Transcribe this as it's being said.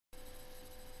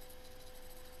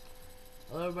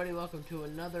Hello everybody, welcome to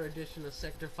another edition of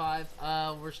Sector 5.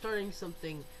 We're starting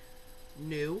something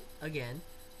new again.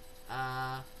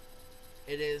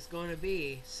 It is going to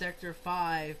be Sector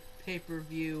 5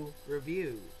 pay-per-view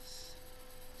reviews.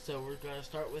 So we're going to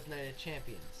start with Night of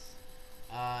Champions.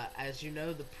 As you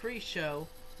know, the pre-show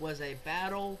was a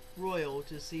battle royal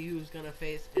to see who's going to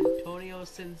face Antonio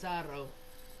Cesaro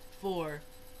for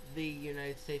the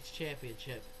United States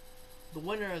Championship. The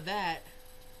winner of that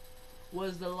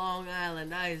was the Long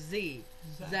Island IZ,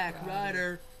 Zack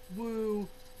Ryder. Woo,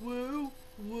 woo,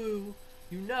 woo.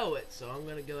 You know it, so I'm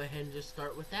going to go ahead and just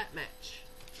start with that match.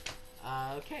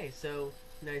 Okay, so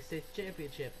United States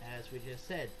Championship, as we just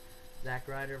said. Zack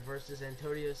Ryder versus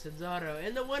Antonio Cesaro.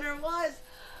 And the winner was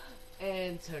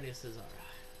Antonio Cesaro.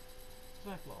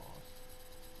 Zack lost.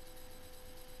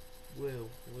 Woo,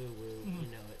 woo, woo. You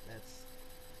know it. That's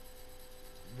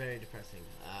very depressing.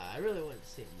 I really wanted to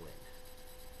see him win.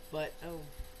 But,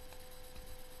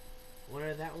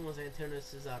 winner of that one was Antonio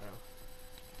Cesaro.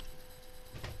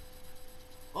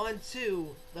 On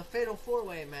to the Fatal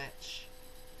 4-Way match.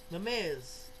 The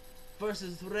Miz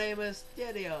versus Rey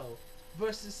Mysterio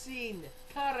versus Sin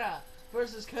Cara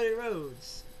versus Cody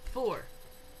Rhodes for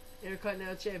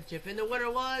Intercontinental Championship. And the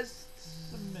winner was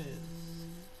The Miz.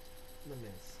 The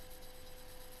Miz.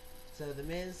 So The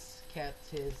Miz kept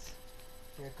his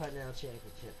Intercontinental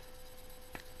Championship.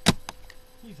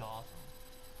 He's awesome.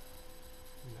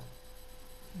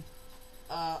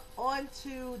 On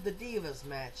to the Divas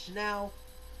match. Now,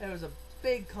 there was a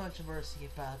big controversy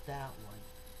about that one.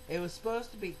 It was supposed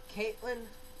to be Caitlyn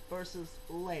versus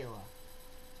Layla.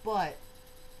 But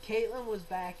Caitlyn was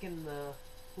back in the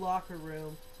locker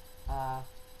room,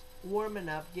 warming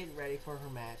up, getting ready for her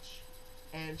match.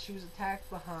 And she was attacked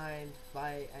behind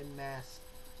by a masked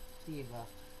diva,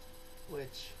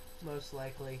 which most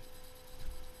likely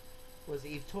was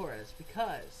Eve Torres,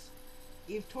 because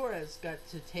Eve Torres got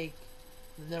to take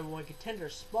the #1 contender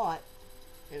spot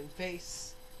and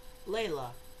face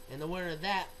Layla, and the winner of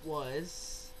that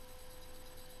was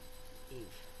Eve.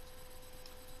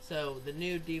 So the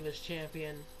new Divas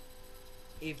champion,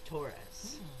 Eve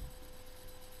Torres.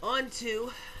 On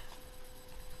to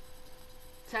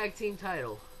tag team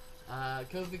title.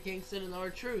 Kofi Kingston and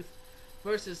R-Truth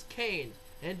versus Kane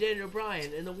and Daniel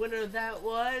Bryan, and the winner of that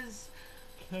was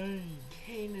Kane.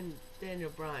 Kane and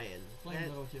Daniel Bryan. Blame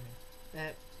little Jimmy.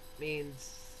 That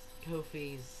means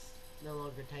Kofi's no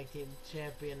longer tag team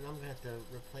champion. I'm going to have to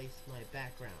replace my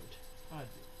background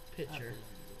picture.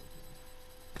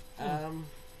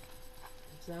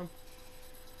 So,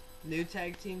 new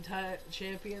tag team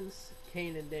champions,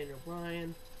 Kane and Daniel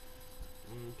Bryan.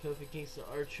 Kofi Kingston,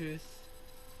 R-Truth.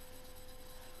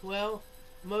 Well,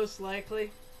 most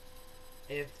likely,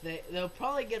 if they'll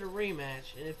probably get a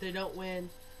rematch, and if they don't win,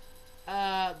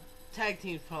 tag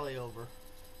team's probably over.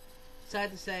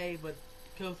 Sad to say, but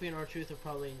Kofi and R-Truth are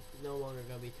probably no longer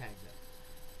going to be tagged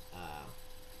up.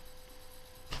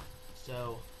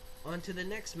 So, on to the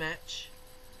next match.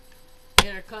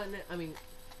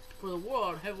 For the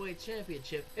World Heavyweight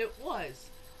Championship, it was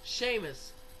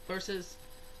Sheamus versus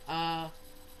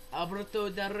Alberto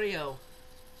Del Rio.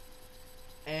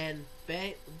 And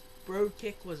Broad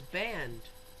Kick was banned.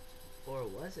 Or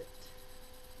was it?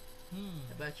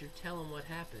 How about you tell him what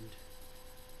happened?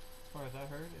 As far as I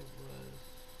heard, it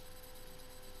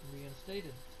was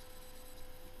reinstated.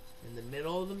 In the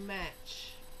middle of the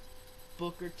match,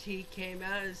 Booker T came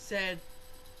out and said,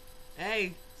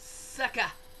 "Hey,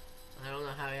 sucker!" I don't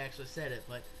know how he actually said it,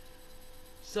 but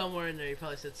somewhere in there he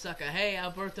probably said, "Sucker." Hey,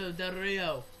 Alberto Del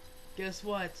Rio, guess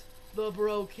what? The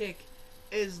Bro Kick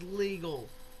is legal.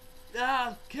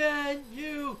 Can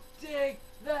you dig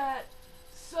that,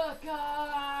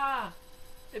 sucker?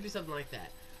 It'd be something like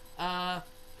that.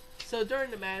 So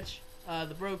during the match,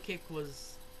 the Bro Kick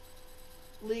was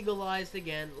legalized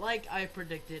again, like I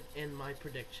predicted in my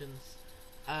predictions.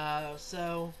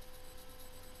 So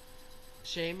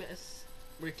Sheamus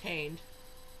retained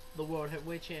the World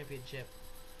Heavyweight Championship.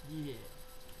 Yeah.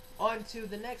 On to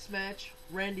the next match,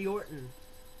 Randy Orton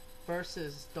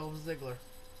versus Dolph Ziggler.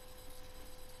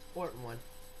 Orton won.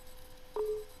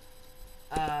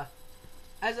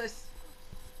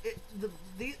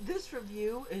 This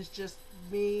review is just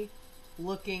me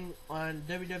looking on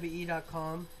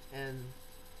WWE.com and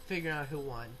figuring out who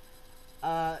won.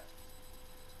 I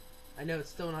know it's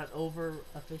still not over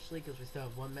officially because we still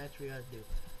have one match we gotta do.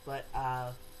 But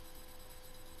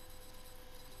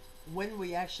when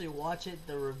we actually watch it,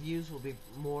 the reviews will be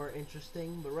more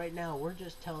interesting. But right now, we're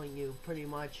just telling you pretty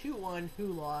much who won, who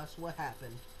lost, what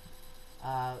happened,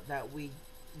 that we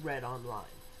read online.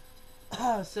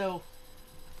 So,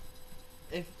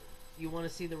 if you want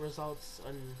to see the results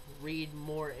and read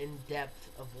more in depth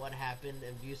of what happened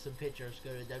and view some pictures, go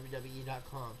to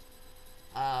WWE.com.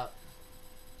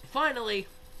 Finally,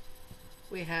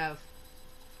 we have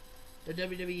the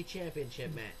WWE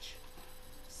Championship match.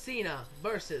 Cena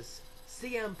versus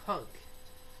CM Punk.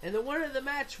 And the winner of the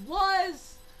match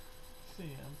was...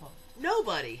 CM Punk.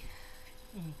 Nobody.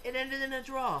 Mhm. It ended in a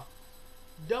draw.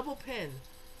 Double pin.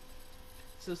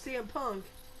 So CM Punk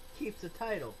keeps the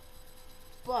title.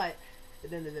 But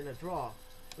it ended in a draw.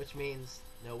 Which means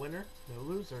no winner, no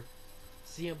loser.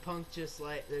 CM Punk they're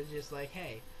just like,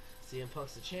 hey, CM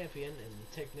Punk's the champion,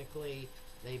 and technically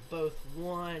they both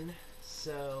won,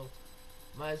 so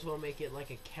might as well make it like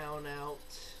a count out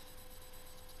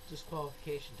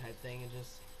disqualification type thing and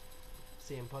just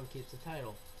CM Punk keeps the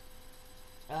title.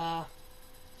 He'll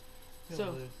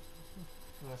So lose.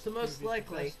 so most He'll be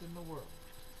likely- the best in the world.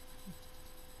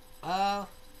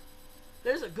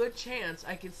 There's a good chance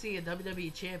I could see a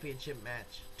WWE Championship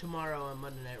match tomorrow on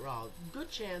Monday Night Raw.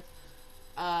 Good chance.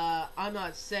 I'm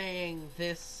not saying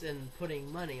this and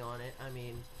putting money on it. I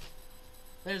mean,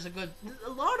 there's a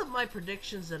lot of my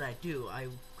predictions that I do, I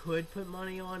could put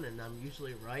money on, and I'm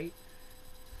usually right.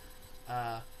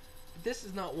 But this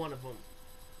is not one of them.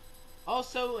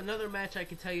 Also, another match I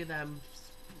can tell you that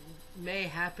may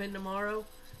happen tomorrow: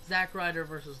 Zack Ryder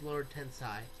versus Lord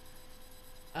Tensai.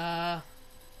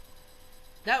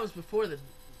 That was before the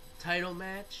title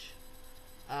match.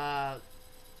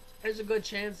 There's a good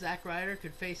chance Zack Ryder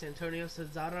could face Antonio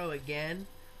Cesaro again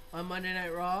on Monday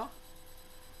Night Raw.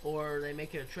 Or they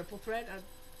make it a triple threat.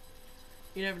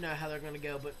 You never know how they're going to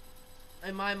go. But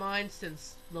in my mind,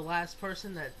 since the last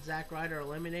person that Zack Ryder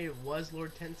eliminated was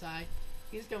Lord Tensai,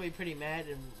 he's going to be pretty mad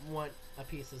and want a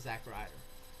piece of Zack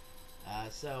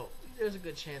Ryder. So there's a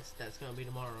good chance that's going to be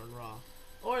tomorrow on Raw.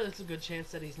 Or there's a good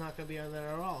chance that he's not going to be on there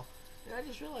at all. And I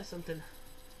just realized something.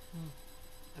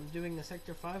 I'm doing the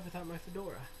Sector 5 without my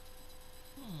fedora.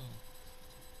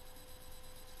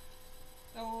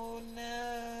 Oh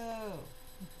no!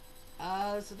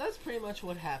 So that's pretty much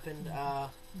what happened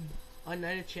on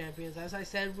Night of Champions. As I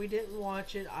said, we didn't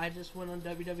watch it. I just went on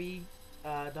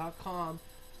WWE.com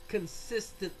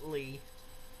consistently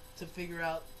to figure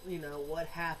out, what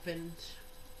happened,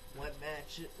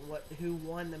 who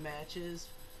won the matches.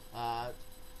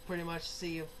 Pretty much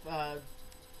see if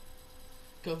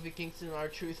Kofi Kingston and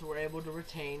R-Truth were able to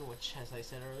retain, which, as I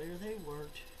said earlier, they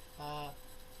weren't.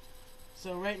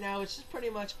 So right now, it's just pretty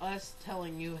much us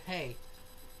telling you, hey,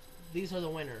 these are the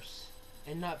winners,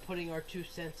 and not putting our 2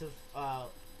 cents of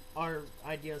our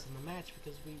ideas on the match,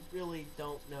 because we really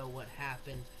don't know what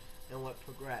happened and what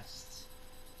progressed.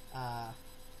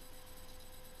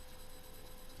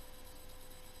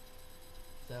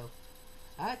 So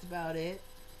that's about it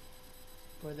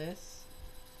for this.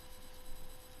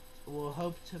 We'll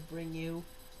hope to bring you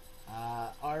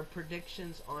our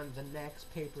predictions on the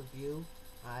next pay-per-view.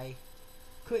 I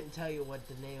couldn't tell you what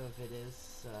the name of it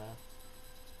is.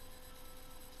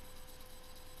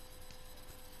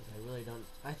 I really don't.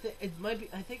 I think it might be.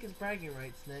 I think it's Bragging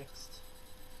Rights next.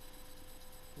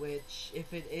 Which,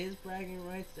 if it is Bragging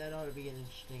Rights, that ought to be an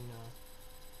interesting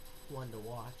one to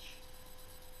watch.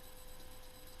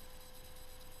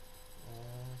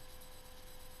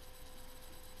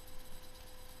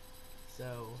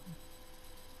 So,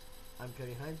 I'm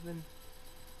Cody Heinzman,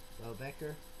 Bo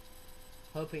Becker,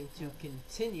 hoping to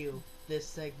continue this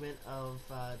segment of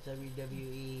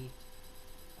WWE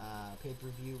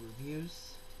pay-per-view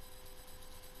reviews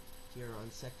here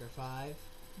on Sector 5,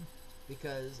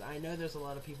 because I know there's a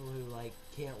lot of people who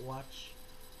can't watch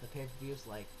the pay-per-views.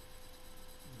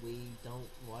 We don't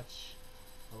watch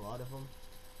a lot of them,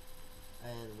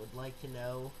 and would like to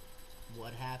know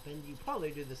what happened. You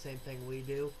probably do the same thing we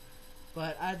do,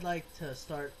 but I'd like to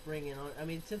start bringing on. I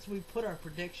mean, since we put our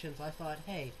predictions, I thought,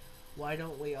 hey, why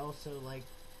don't we also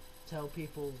tell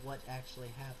people what actually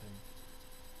happened,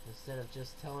 instead of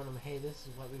just telling them, hey, this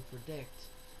is what we predict.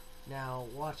 Now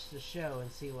watch the show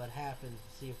and see what happens,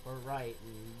 and see if we're right,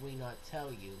 and we not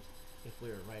tell you if we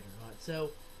were right or not.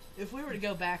 So, if we were to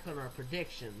go back on our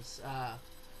predictions,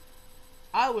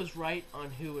 I was right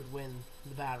on who would win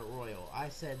the Battle Royal. I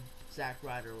said Zack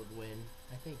Ryder would win.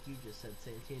 I think you just said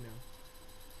Santino.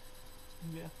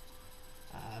 Yeah.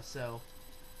 So,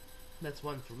 that's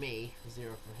 1 for me,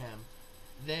 0 for him.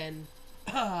 Then,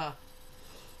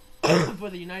 for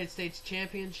the United States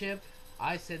Championship,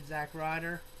 I said Zack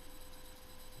Ryder.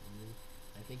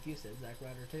 I think you said Zack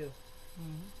Ryder too.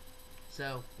 Mm-hmm.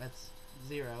 So, that's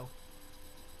 0.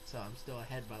 So, I'm still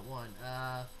ahead by 1.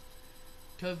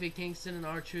 Kofi Kingston and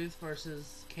R-Truth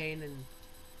versus Kane and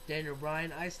Daniel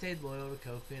Bryan. I stayed loyal to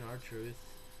Kofi and R-Truth.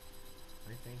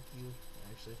 I think you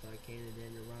actually thought Kane and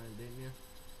Daniel Ryan, didn't you?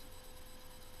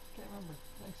 Can't remember.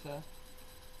 I think so.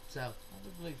 So, I do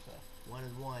believe so.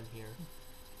 1-1 here.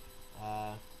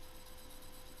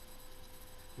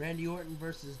 Randy Orton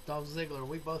versus Dolph Ziggler.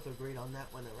 We both agreed on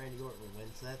that one that Randy Orton would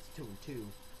win, so that's 2-2.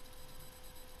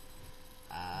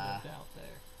 No doubt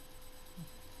there.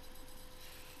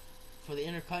 For the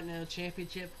Intercontinental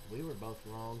Championship, we were both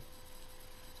wrong.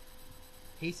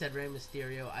 He said Rey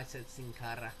Mysterio, I said Sin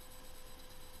Cara.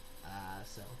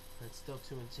 So that's still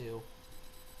 2-2.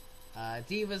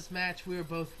 Divas match, we were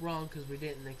both wrong because we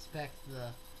didn't expect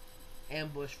the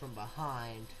ambush from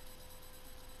behind.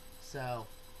 So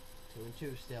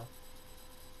 2-2 still.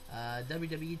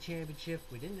 WWE Championship,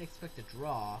 we didn't expect a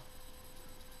draw.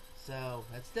 So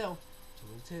that's still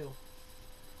 2-2.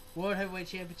 World Heavyweight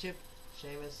Championship,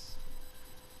 Sheamus.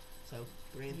 So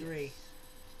 3-3.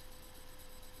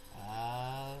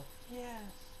 Yes.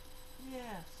 Yes.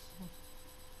 Yes.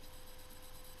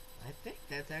 I think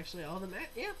that's actually all the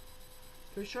yeah.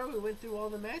 For sure we went through all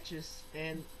the matches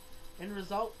and end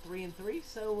result 3-3.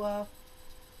 So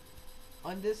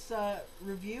on this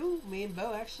review, me and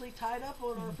Bo actually tied up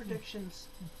on our predictions.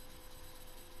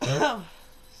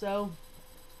 So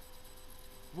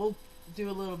we'll do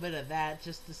a little bit of that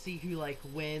just to see who like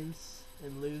wins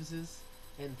and loses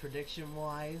and prediction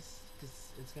wise, because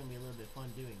it's gonna be a little bit fun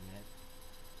doing that.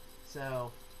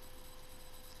 So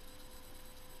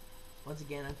once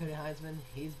again, I'm Cody Heisman.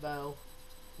 He's Bo.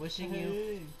 Wishing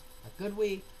you a good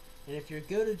week. And if you're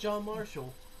good at John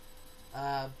Marshall,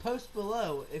 post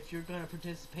below if you're going to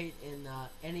participate in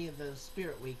any of the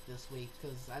Spirit Week this week,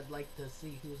 because I'd like to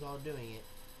see who's all doing it.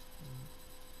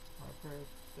 Our prayers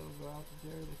still go out to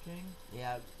Jerry the King.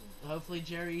 Yeah, hopefully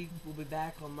Jerry will be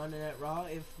back on Monday Night Raw.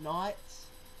 If not,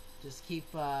 just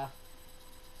keep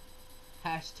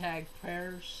hashtag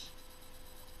prayers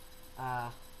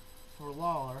for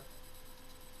Lawler.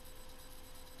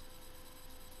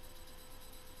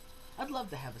 I'd love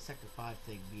to have a Sector 5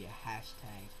 thing be a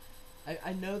hashtag.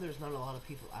 I know there's not a lot of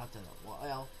people out there that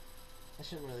well, I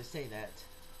shouldn't really say that.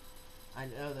 I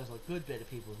know there's a good bit of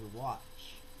people who watch.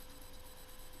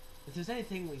 If there's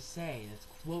anything we say that's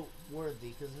quote worthy,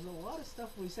 because there's a lot of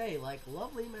stuff we say, like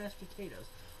lovely mashed potatoes.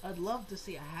 I'd love to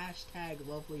see a hashtag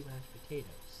lovely mashed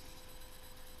potatoes.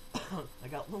 I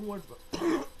got one word for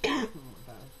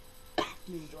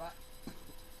getting dry.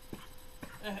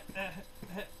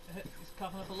 He's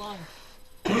coughing up a lung.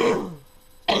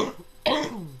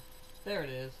 There it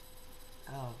is.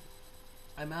 Oh,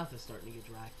 my mouth is starting to get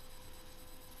dry.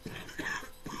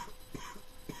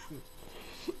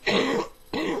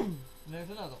 And there's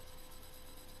another one.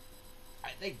 I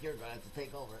think you're gonna have to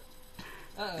take over it.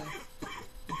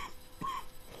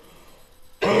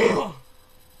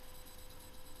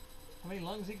 How many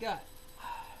lungs he got?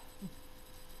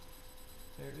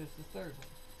 There it is, the third one.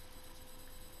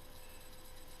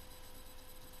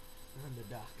 I'm the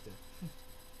doctor.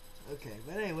 Okay,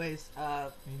 but anyways,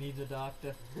 He needs a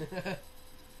doctor.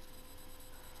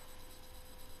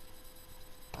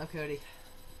 I'm Cody.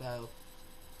 Bo.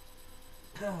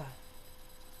 And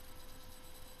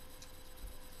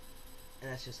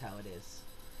that's just how it is.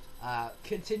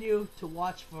 Continue to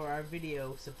watch for our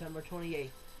video September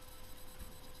 28th.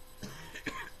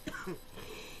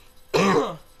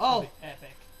 Oh,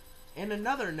 Epic. and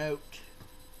another note.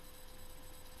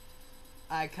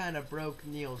 I kind of broke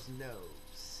Neil's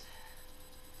nose.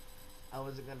 I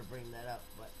wasn't going to bring that up,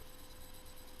 but...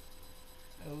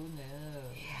 Oh no.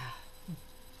 Yeah.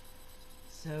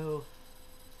 So,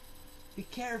 be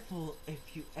careful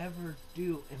if you ever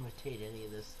do imitate any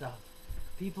of this stuff.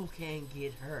 People can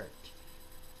get hurt.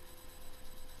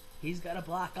 He's got a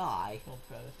black eye. Don't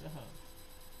try this at home.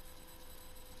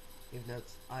 Even though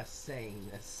it's us saying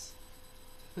this.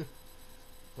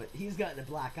 But he's gotten a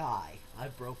black eye.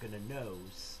 I've broken a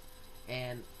nose.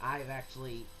 And I've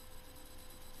actually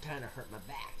kind of hurt my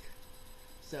back.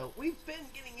 So we've been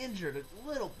getting injured a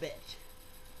little bit.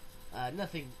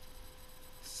 Nothing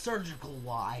surgical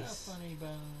wise. A funny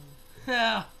bone.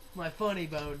 Yeah, my funny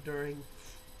bone during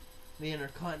the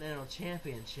Intercontinental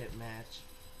Championship match.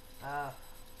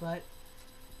 But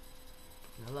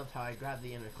I loved how I grabbed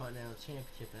the Intercontinental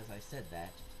Championship as I said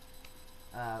that.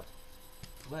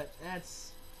 But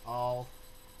that's all.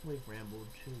 We've rambled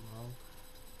too long.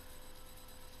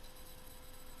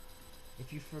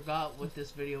 If you forgot what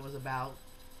this video was about,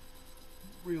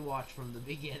 rewatch from the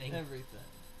beginning. Everything.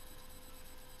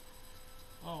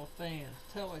 Oh, fans,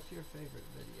 tell us your favorite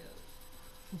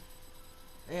videos.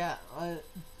 Yeah,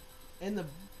 in the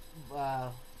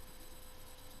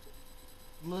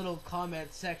little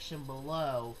comment section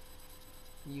below,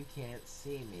 you can't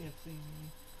see me. Can't see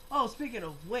me. Oh, speaking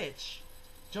of which,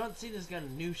 John Cena's got a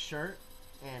new shirt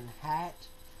and hat,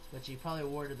 which he probably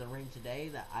wore to the ring today,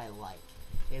 that I like.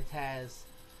 It has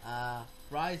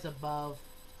Rise Above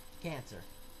Cancer.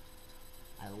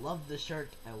 I love the shirt.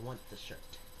 I want the shirt.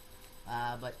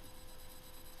 But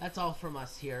that's all from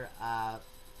us here.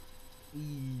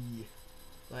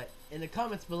 But in the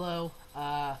comments below,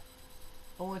 I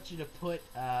want you to put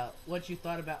what you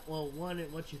thought about, well, one,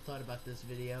 what you thought about this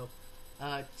video.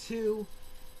 Two,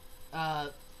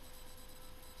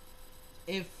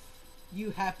 if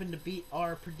you happen to beat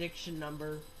our prediction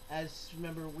number, as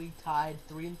remember we tied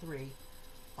 3-3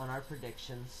 on our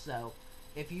predictions. So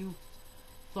if you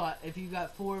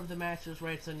got 4 of the matches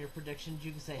rights on your predictions,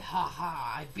 you can say, "Ha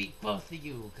ha! I beat both of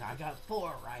you. I got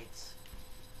 4 rights."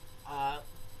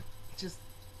 Just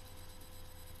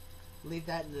leave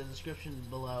that in the description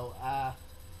below.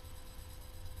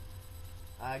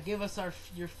 Give us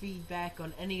your feedback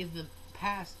on any of the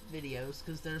past videos,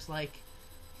 because there's like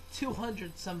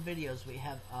 200 some videos we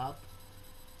have up.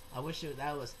 I wish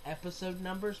that was episode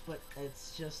numbers, but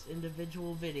it's just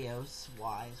individual videos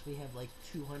wise. We have like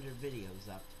 200 videos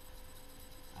up.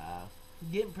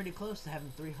 Getting pretty close to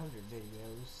having 300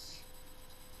 videos.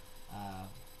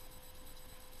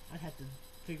 I'd have to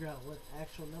figure out what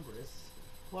actual number is.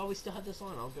 While we still have this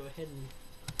on, I'll go ahead and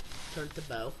turn it to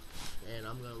Bo, and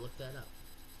I'm gonna look that up.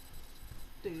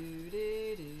 I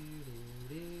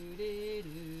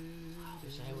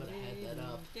wish I would have had that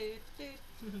up.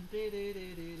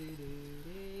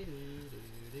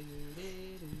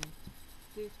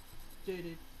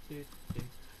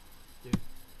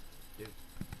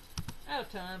 Out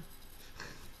of time.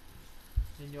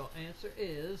 And your answer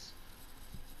is...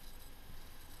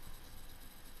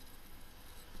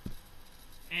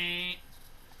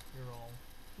 You're wrong.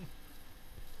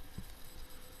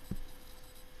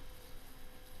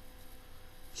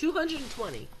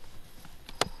 $220.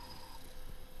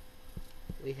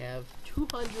 We have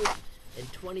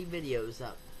 220 videos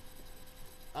up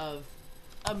of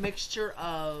a mixture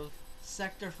of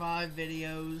Sector 5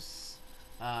 videos,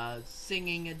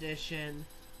 singing edition,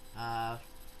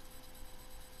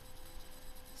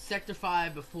 Sector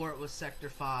 5 before it was Sector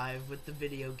 5 with the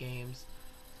video games,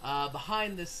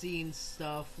 behind the scenes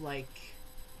stuff like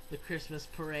the Christmas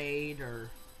parade, or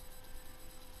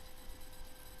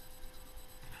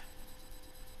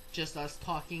just us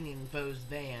talking in Bo's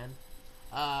van,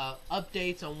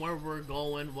 updates on where we're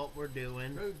going, what we're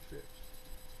doing, Road trips.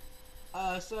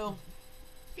 So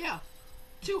yeah,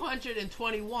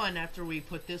 221 after we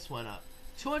put this one up.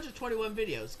 221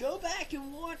 videos. Go back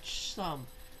and watch some.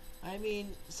 I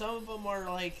mean, some of them are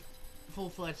like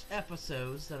full-fledged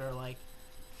episodes that are like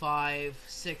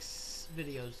 5-6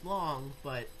 videos long,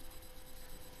 but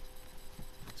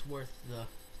it's worth the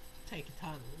taking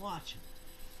time to watch it.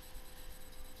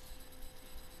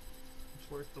 It's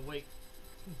worth the wait.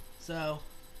 So,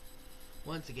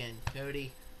 once again,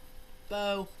 Cody,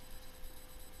 Bo,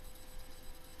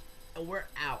 and we're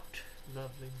out.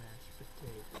 Lovely mashed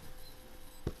potatoes.